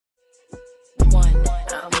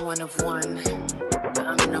I'm one of one.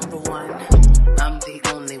 I'm number one. I'm the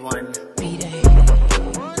only one.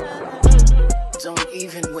 Don't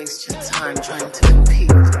even waste your time trying to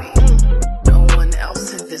compete with me. No one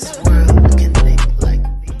else in this world can think like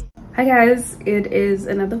me. Hi guys, it is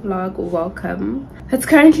another vlog. Welcome. It's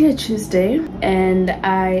currently a Tuesday and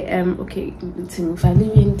I am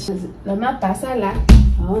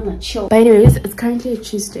but anyways, it's currently a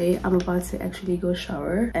Tuesday. I'm about to actually go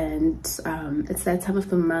shower and it's that time of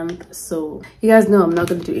the month, so you guys know I'm not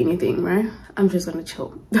gonna do anything, right? I'm just gonna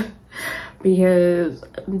chill because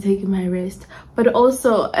I'm taking my rest. But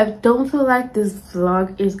also I don't feel like this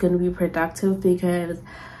vlog is gonna be productive because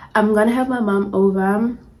I'm gonna have my mom over,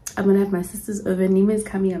 I'm gonna have my sisters over, Nima is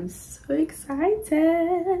coming. I'm so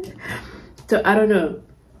excited, so I don't know.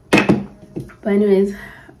 But anyways,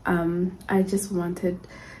 I just wanted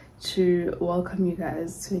to welcome you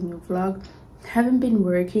guys to a new vlog. Haven't been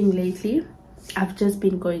working lately. I've just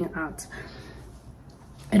been going out.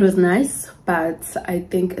 It was nice, but I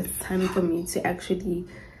think it's time for me to actually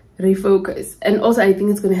refocus. And also I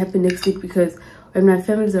think it's gonna happen next week because when my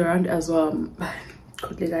family's around as well.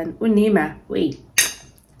 Wait.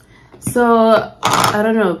 So I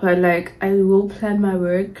don't know, but like I will plan my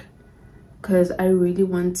work because I really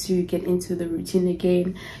want to get into the routine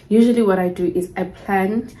again. Usually what I do is I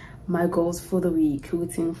plan my goals for the week, a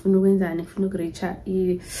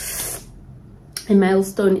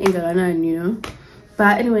milestone, you know.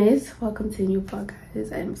 But anyways, welcome to a new vlog,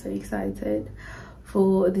 guys. I'm so excited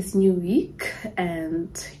for this new week, and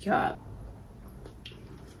yeah,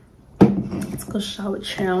 let's go shower,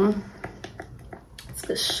 chill. Let's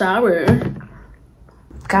go shower.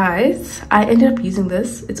 Guys, I ended up using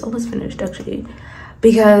this. It's almost finished actually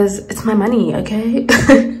because it's my money, okay?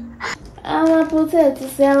 Guys,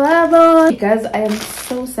 I am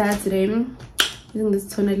so sad today. I'm using this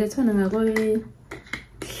toner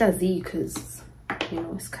because you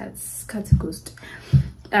know it's cut ghost.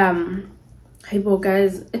 Hey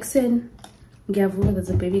guys, there's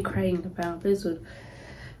a baby crying in the background.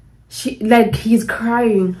 He's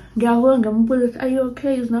crying. Are you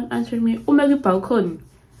okay? He's not answering me. Balcony.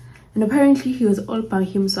 And apparently he was all by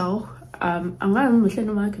himself. Or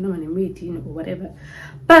whatever.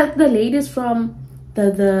 But the ladies from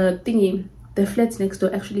the thingy, the flats next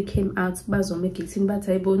door, actually came out. You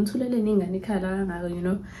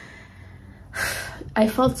know, I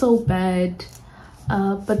felt so bad.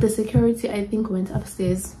 But the security, I think, went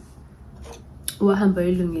upstairs.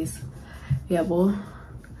 Yeah, boy.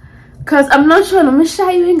 Because I'm not sure I'm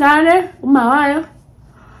shy you ingane umawaya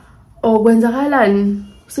or kwenzakalani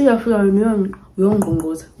siyafika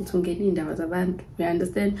uyongqongqoza uthi ungena indaba zabantu, you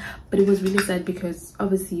understand? But it was really sad because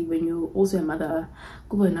obviously when you're also a mother,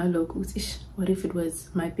 what if it was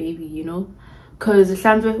my baby, you know? Because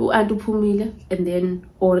and then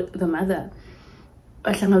or the mother,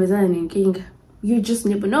 you just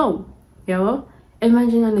never know, you know?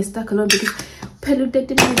 Imagine I'm stuck alone because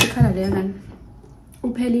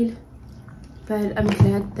but I'm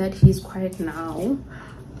glad that he's quiet now.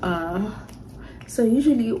 So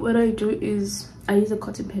usually what I do is I use a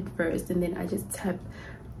cotton pad first and then I just tap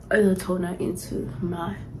oil toner into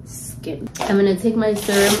my skin. I'm gonna take my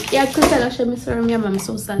serum. Yeah, because I show me serum. Yeah, I'm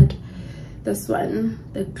so sad. This one,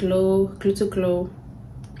 the glow to glow.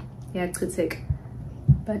 Yeah, I could take,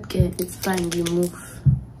 but again, it's fine. You move.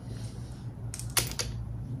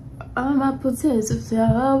 My potatoes,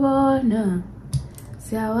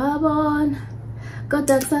 God,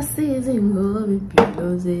 that's a season of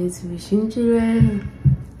impulse wishing and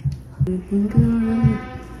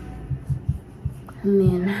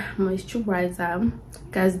then moisturizer.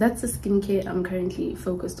 Guys, that's the skincare I'm currently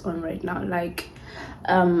focused on right now. Like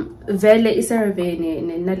vele isaravene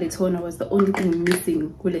and Nalitona was the only thing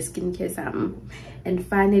missing with the skincare sam, and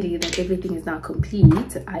finally that everything is now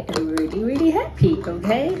complete. I am really happy.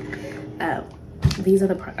 Okay, these are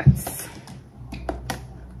the products. I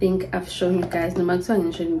think I've shown you guys no matter one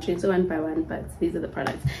by one, but these are the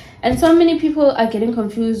products. And so many people are getting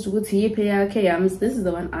confused with KMs. This is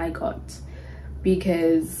the one I got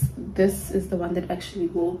because this is the one that actually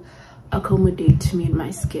will accommodate me and my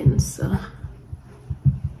skin. So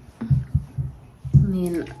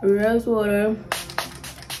rose water,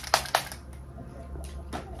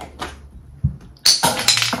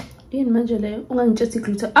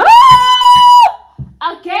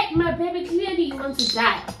 okay, my baby, clearly you want to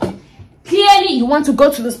die. Clearly you want to go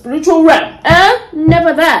to the spiritual realm.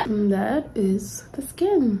 Never that. And that is the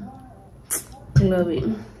skin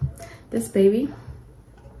glowing. This baby,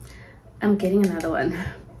 I'm getting another one.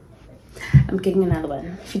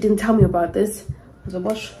 She didn't tell me about this. Was a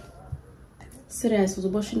wash. Serious, was a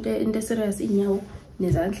wash in the serious in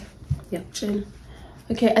Yeah, chill.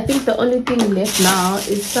 Okay, I think the only thing left now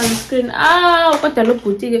is sunscreen. Ah, what the look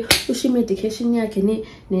boutique ushi medication yakhe ne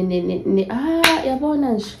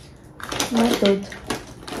yabona nje madoda.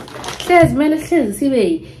 Says mele says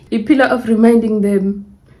sibe a pillar of reminding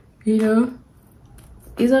them, you know.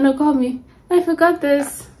 He's gonna call me. I forgot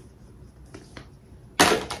this.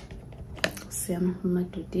 Sam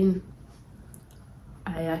madodin.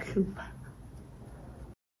 Ayahlupa.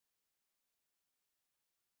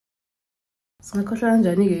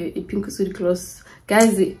 Pink suit gloss,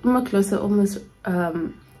 guys. My gloss are almost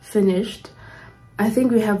finished. I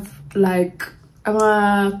think we have like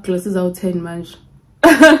our glosses out 10 months.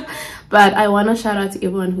 But I want to shout out to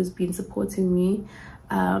everyone who's been supporting me.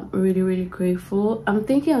 Really grateful. I'm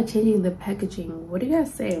thinking of changing the packaging. What do you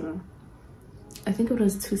guys say? I think it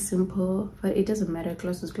was too simple, but it doesn't matter.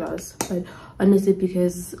 Gloss is gloss. But honestly,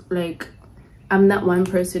 because like I'm not one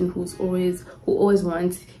person who always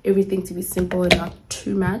wants everything to be simple and not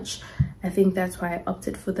too much. I think that's why I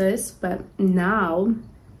opted for this. But now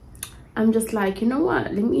I'm just like, you know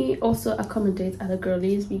what, let me also accommodate other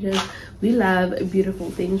girlies, because we love beautiful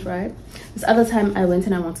things, right? This other time I went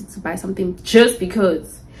and I wanted to buy something just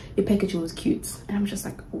because the packaging was cute, and I'm just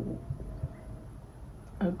like, oh,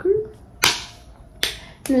 okay.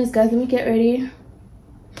 Anyways, guys, let me get ready.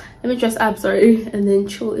 Let me dress up, sorry, and then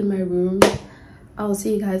chill in my room. I'll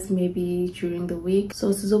see you guys maybe during the week.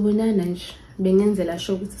 So Bengenzela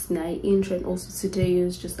show with this night intro, and also today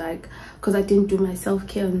is just like because I didn't do my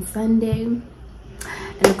self-care on Sunday and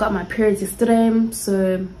I got my period yesterday,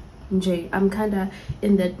 so I'm kind of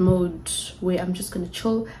in that mode where I'm just gonna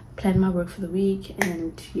chill, plan my work for the week,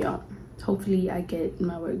 and yeah, hopefully I get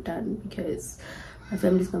my work done because my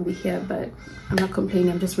family's gonna be here. But I'm not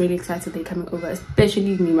complaining, I'm just really excited they're coming over,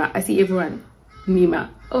 especially Nima. I see everyone. Nima,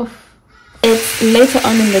 oh. It's later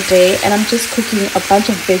on in the day and I'm just cooking a bunch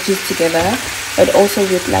of veggies together, but also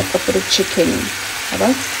with like a bit of chicken.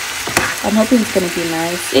 I'm hoping it's gonna be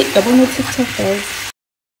nice. TikTok, guys.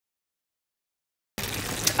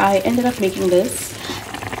 I ended up making this.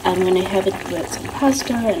 I'm gonna have it with some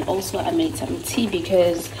pasta, and also I made some tea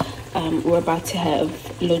because we're about to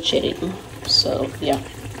have load shedding. So yeah,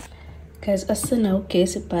 guys, I still know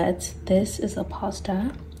guess, but this is a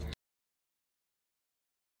pasta.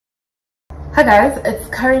 Hi guys, it's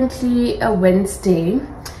currently a Wednesday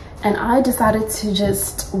and I decided to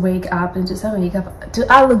just wake up and just wake up. Do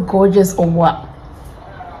I look gorgeous or what?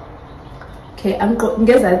 Okay, I'm around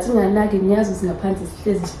 10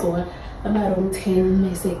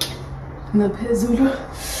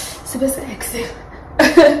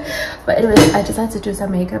 but anyways, I decided to do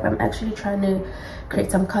some makeup. I'm actually trying to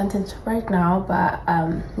create some content right now, but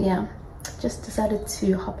yeah, just decided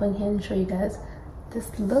to hop on here and show you guys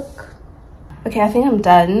this look. Okay, I think I'm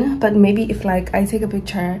done, but maybe if like I take a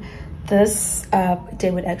picture, this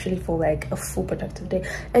day would actually feel like a full productive day.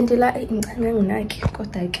 And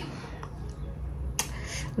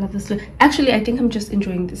love this look. Actually, I think I'm just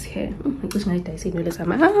enjoying this hair. I want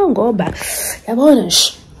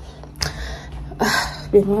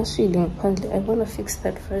to fix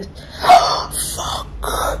that first. Fuck.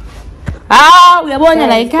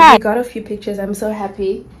 We got a few pictures. I'm so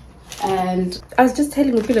happy. And I was just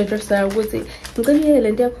telling the pillow dresser,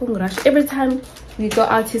 every time we go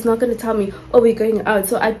out, he's not going to tell me, oh, we're going out,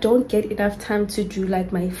 so I don't get enough time to do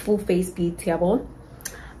like my full face beats.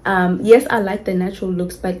 Yes, I like the natural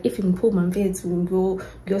looks, but if you pull my face,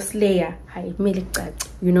 your slayer,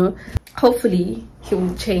 you know, hopefully he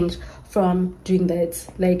will change from doing that.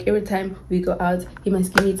 Like every time we go out, he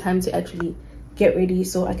must give me time to actually get ready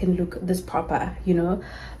so I can look this proper, you know.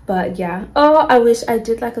 But yeah, oh, I wish I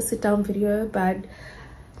did like a sit down video, but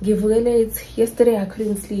yesterday I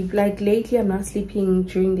couldn't sleep. Like lately I'm not sleeping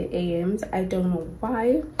during the AMs. I don't know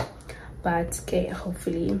why, but okay,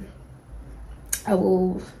 hopefully I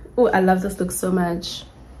will. Oh, I love this look so much.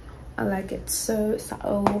 I like it so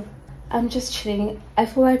I'm just chilling. I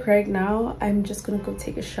feel like right now I'm just gonna go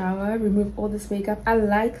take a shower, remove all this makeup. I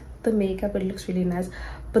like the makeup, it looks really nice,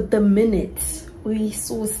 but the minutes we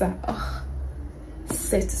saw that,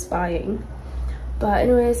 satisfying. But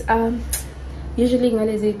anyways, usually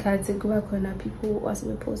ngalezi khathi kuba khona people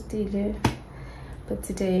wasebepostile, but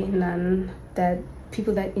today none. That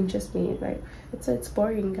people that interest me, like it's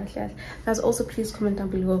boring. Guys, also please comment down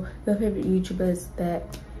below your favorite YouTubers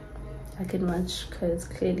that I can watch, because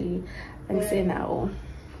clearly I'm saying now.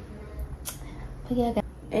 But yeah guys,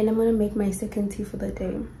 and I'm gonna make my second tea for the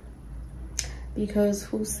day, because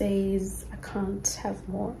who says I can't have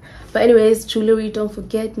more? But anyways, jewelry, don't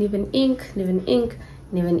forget, Niven ink,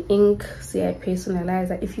 never ink, so I personalize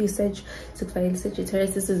that. If you search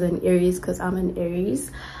Sagittarius, this is an Aries because I'm an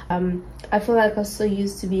Aries. I feel like I'm so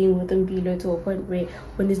used to being with vllo to a point where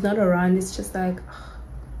when he's not around, it's just like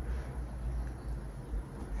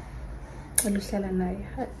at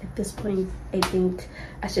this point I think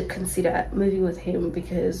I should consider moving with him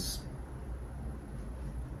because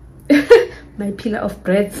my pillar of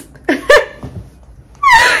breath.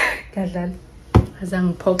 I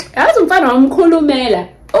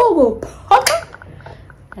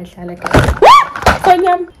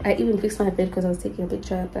even fixed my bed because I was taking a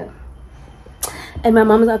picture of that. And my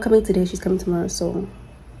mom's not coming today, she's coming tomorrow, so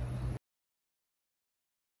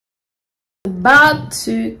about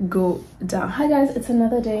to go down. Hi guys, it's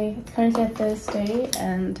another day. It's currently a Thursday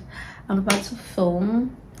and I'm about to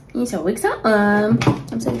film. I'm so excited.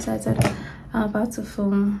 I'm about to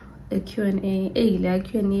film a Q&A. Hey,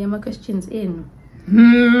 like Q&A, my questions in.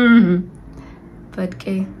 But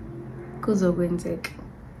okay,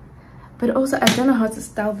 but also I don't know how to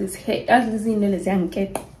style this hair.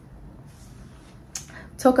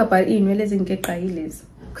 Talk about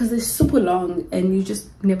because they're super long and you just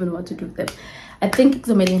never know what to do with them. I think it's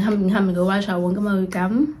amazing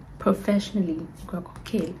professionally,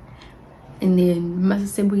 okay, and then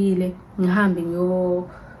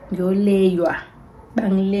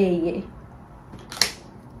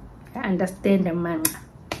I understand the man.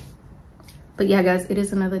 But yeah guys, it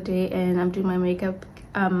is another day and I'm doing my makeup.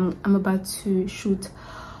 I'm about to shoot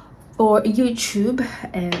for YouTube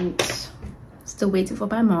and still waiting for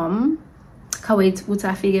my mom. Can't wait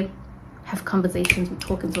to have conversations. We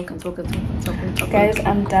talk. Guys,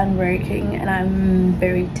 I'm done working and I'm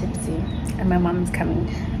very tipsy and my mom's coming.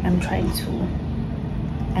 I'm trying to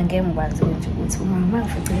again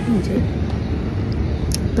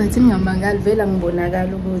but ngiyambangala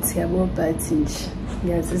ngibonakala ukuthi yabo but nje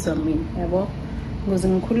ngiyazizwa mina yabo ngoze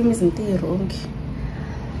ngikhuluma izinto ezirong.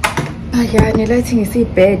 Yeah, lighting is a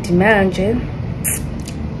bed manje.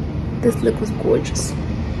 This look was gorgeous.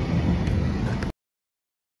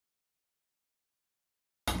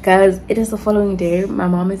 Guys, it is the following day. My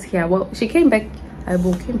mom is here. Well, she came back.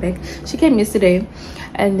 She came yesterday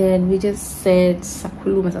and then we just said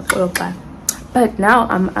but now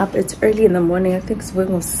I'm up. It's early in the morning. I think it's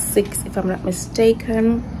going on 6 if I'm not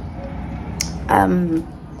mistaken.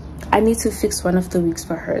 I need to fix one of the wigs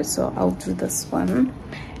for her, so I'll do this one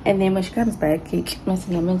and then when she comes back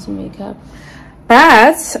I'm meant to make up.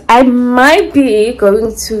 But I might be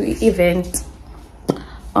going to event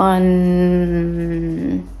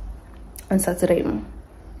on Saturday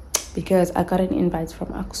because I got an invite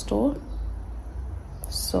from Akstore,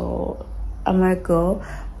 so I might go,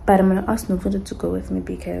 but I'm gonna ask Nomfundo to go with me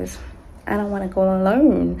because I don't want to go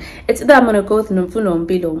alone. It's either I'm gonna go with Nomfundo and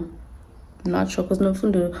Bilo. I'm not sure because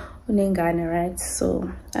Nomfundo unengane, right? So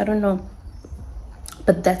I don't know,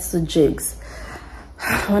 but that's the jigs.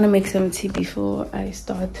 I want to make some tea before I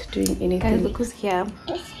start doing anything. Guys, look who's here.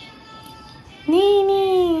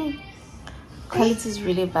 Nini. Quality is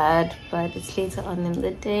really bad, but it's later on in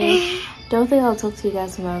the day. Don't think I'll talk to you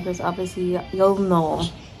guys tomorrow because obviously you'll know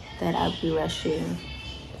that I'll be rushing.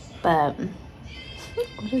 But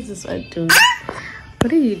what is this one doing?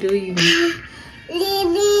 What are you doing?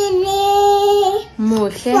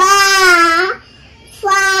 Moshe.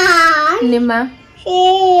 Nima.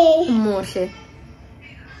 Moshe.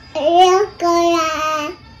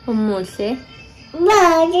 Moshe.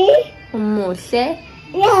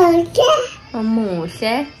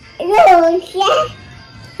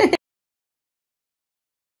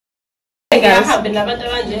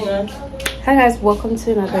 Hey guys, welcome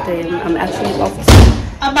to another day. I'm actually off to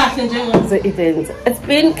the event. It's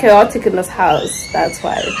been chaotic in this house, that's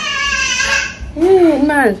why.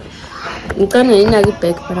 Man, I'm gonna get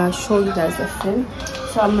back, but I'll show you guys the film.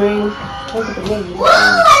 So I'm wearing, look at the name.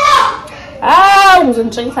 I'm going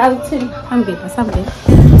to drink something. I'm good.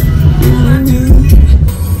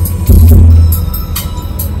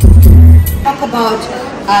 Talk about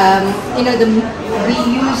we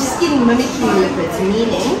use skin mimicking liquids,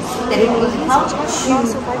 meaning that it will help to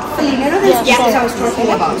fill in those gaps I was talking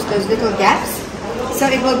about, those little gaps. So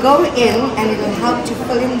it will go in and it will help to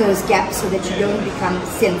fill in those gaps so that you don't become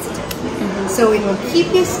sensitive. So it will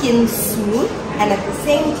keep your skin smooth and at the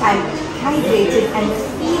same time hydrated and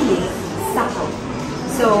feeling supple.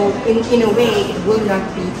 So in a way it will not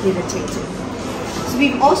be irritating. So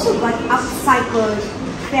we've also got upcycled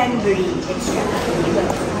cranberry extract.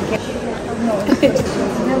 It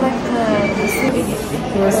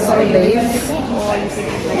was so late,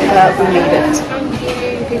 but we made it.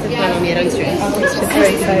 She's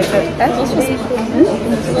very excited.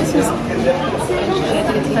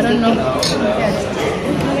 I don't know.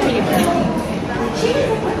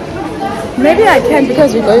 Maybe I can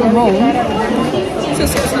because we're going home.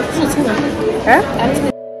 Huh?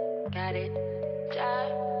 Got it,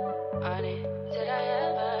 job on it. Did I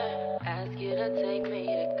ever ask you to take me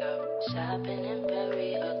to go shopping in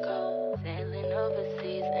Paris or go sailing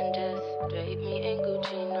overseas and just drape me in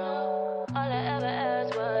Gucci? No, all I ever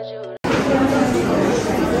asked was you.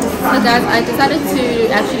 So guys, I decided to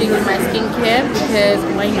actually do my skincare because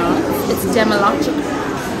why not? It's dermalogica.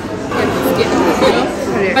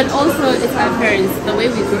 But also it's our parents, the way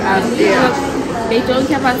we grew up. They don't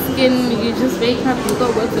care about skin. You just wake up, you go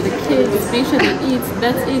work for the kids, make sure they eat.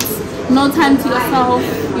 That's it. No time to yourself,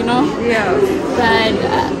 you know. Yeah. But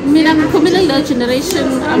me, I'm coming in the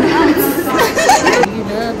generation. I'm out. You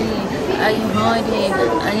love me, are you horny? No.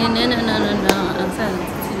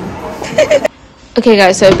 Okay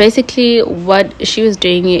guys, so basically what she was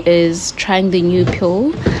doing is trying the new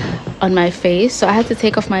pill on my face, so I had to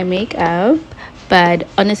take off my makeup, but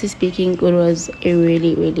honestly speaking it was a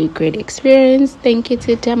really great experience. Thank you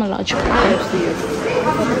to Dermalogica.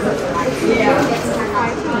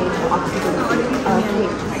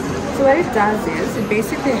 So what it does is it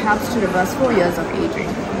basically helps to reverse 4 years of aging.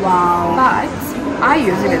 Wow. But I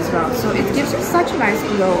use it as well, so it gives you such a nice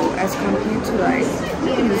glow as compared to like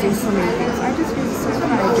using so many things. I just use such a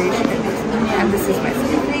hydration, and this is my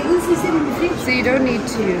skin. So you don't need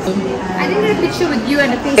to use it. I did a picture with you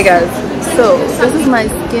and a face. Hey guys, so this is my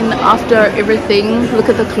skin after everything. Look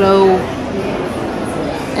at the glow.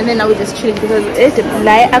 And then now we're just chilling because it's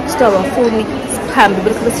lie up to our phone. So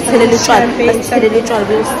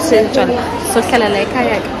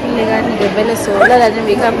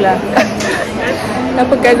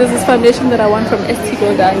guys, this is foundation that I want from ST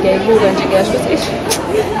Gold and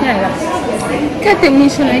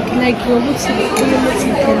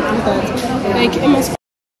like it must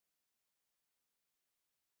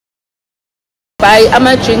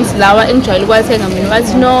buy drinks lawa enjoy ukwasenga mina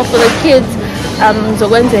wathi no for the kids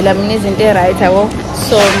zokwenzela mina izinto right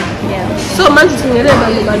so yeah, so manje singele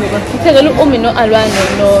bani ngithekela umi no alwane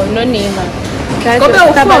no nima ngobe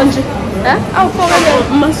ufonje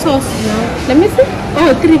sauce now. Let me see.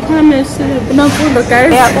 Oh, 3 caramels. No food,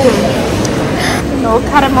 guys. No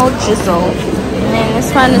caramel drizzle. And then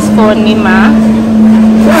this one is for Nima.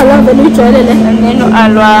 And then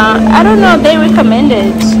Alwa. I don't know, they recommend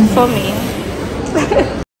it for me.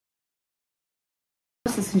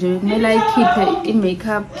 I keep it in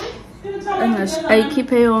makeup. I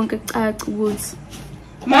keep it on woods.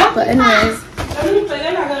 But anyways.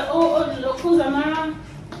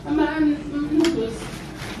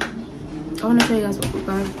 I want to show you guys what we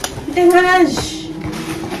got.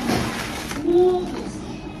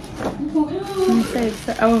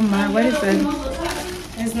 Oh my, what is it?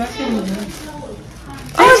 There's nothing there.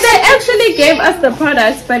 Oh, they actually gave us the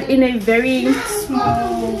products, but in a very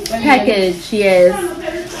small package. Yes,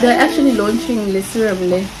 they're actually launching the serum.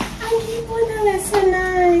 That's so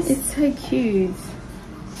nice. It's so cute.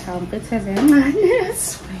 How better than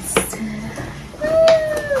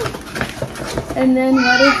And then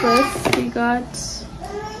what is this? We got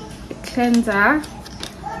a cleanser.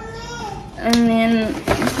 And then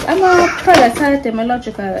I'm a product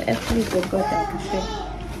dermalogica. Actually they got that.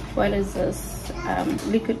 What is this?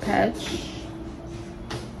 Liquid patch.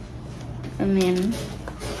 And then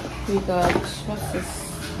we got what's this?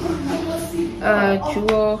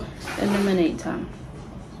 Jewel illuminator.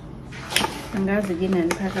 And guys again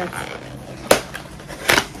and products.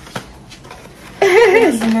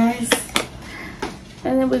 That's nice.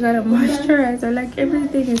 And then we got a moisturizer. Like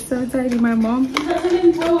everything is so tiny, my mom. Everything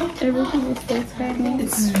is so tiny.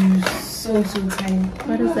 It's so tiny.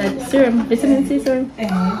 What is that? Serum? Vitamin C serum?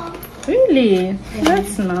 Really?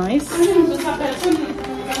 That's nice.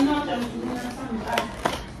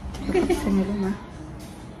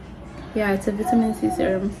 Yeah, it's a vitamin C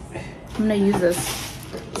serum. I'm gonna use this.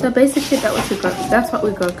 So basically that's what we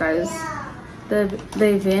got, guys. The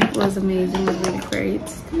event was amazing. It was really great.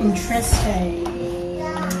 Interesting.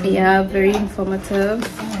 Yeah, very informative.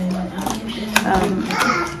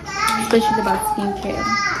 Especially about skincare.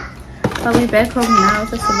 But we're back home now.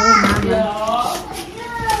 Just a little mama.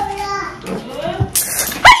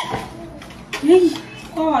 Hey.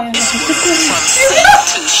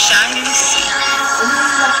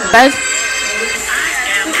 Guys.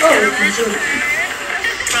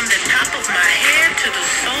 From the top of my head to the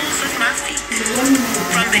soles of my feet.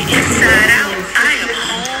 From the inside out, I am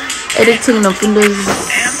home. Editing of Windows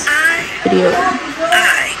video.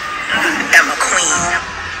 I am a queen.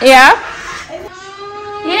 Yeah?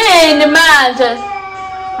 Yeah, in the man just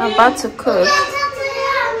I'm about to cook.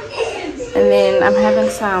 And then I'm having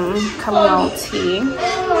some chamomile tea.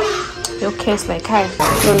 Your case like hi.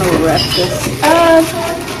 I'm gonna wrap this up.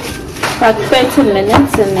 About 20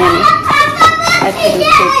 minutes and then I put it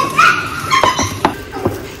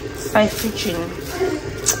by fridging.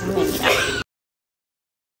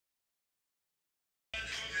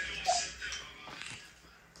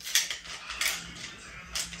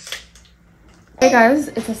 Hey guys,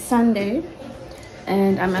 it's a Sunday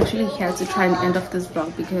and I'm actually here to try and end off this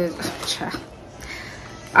vlog because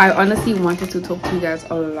I honestly wanted to talk to you guys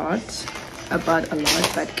a lot about a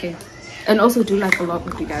lot, but okay, and also do like a lot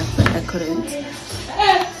with you guys, but I couldn't.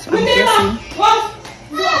 So I'm guessing.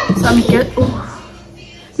 Oh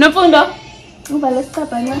no, Fundo. Oh, but let's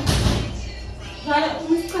stop. I know.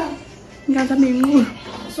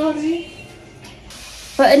 Sorry.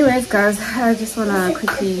 But anyways, guys, I just wanna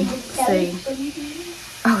quickly say,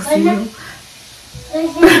 I'll see you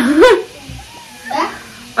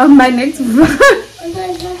on my next vlog.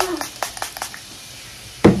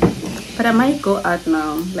 But I might go out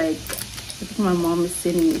now. Like, I think my mom is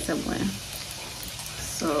sending me somewhere,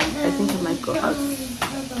 so I think I might go out.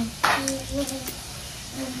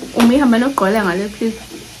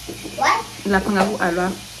 What?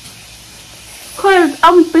 Cause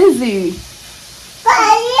I'm busy.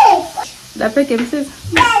 That came sis.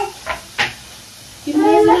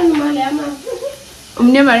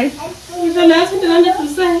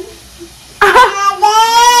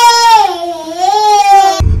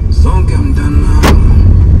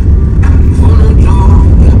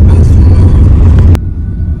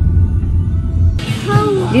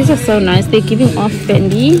 These are so nice. They're giving off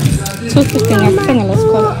Fendi.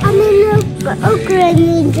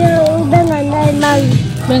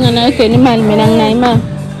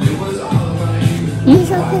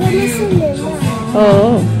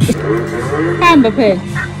 Oh. Hamburger.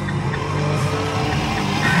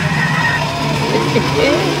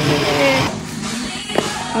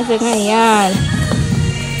 Yan.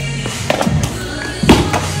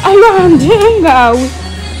 Ayan, dengaw.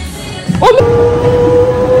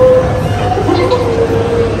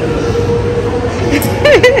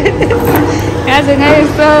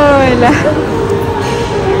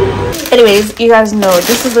 Anyways, you guys know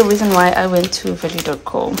this is the reason why I went to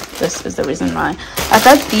vllo.co. This is the reason why I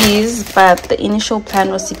got these, but the initial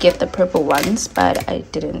plan was to get the purple ones, but I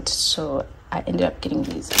didn't, so I ended up getting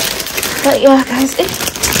these. But yeah guys,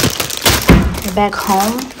 we're back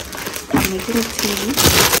home. I'm making tea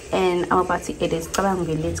and I'm about to edit,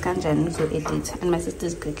 and my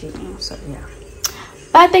sister's cooking, so yeah.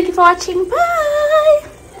 But thank you for watching. Bye.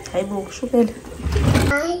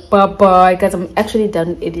 Bye bye guys. I'm actually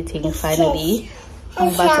done editing finally.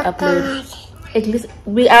 I'm about to upload. At least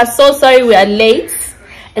we are so sorry we are late.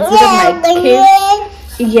 It's because of my kids.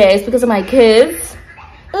 Yeah, it's because of my kids.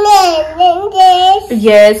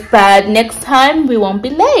 Yes, but next time we won't be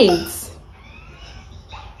late.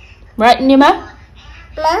 Right, Nima?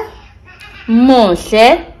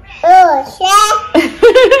 Moshe.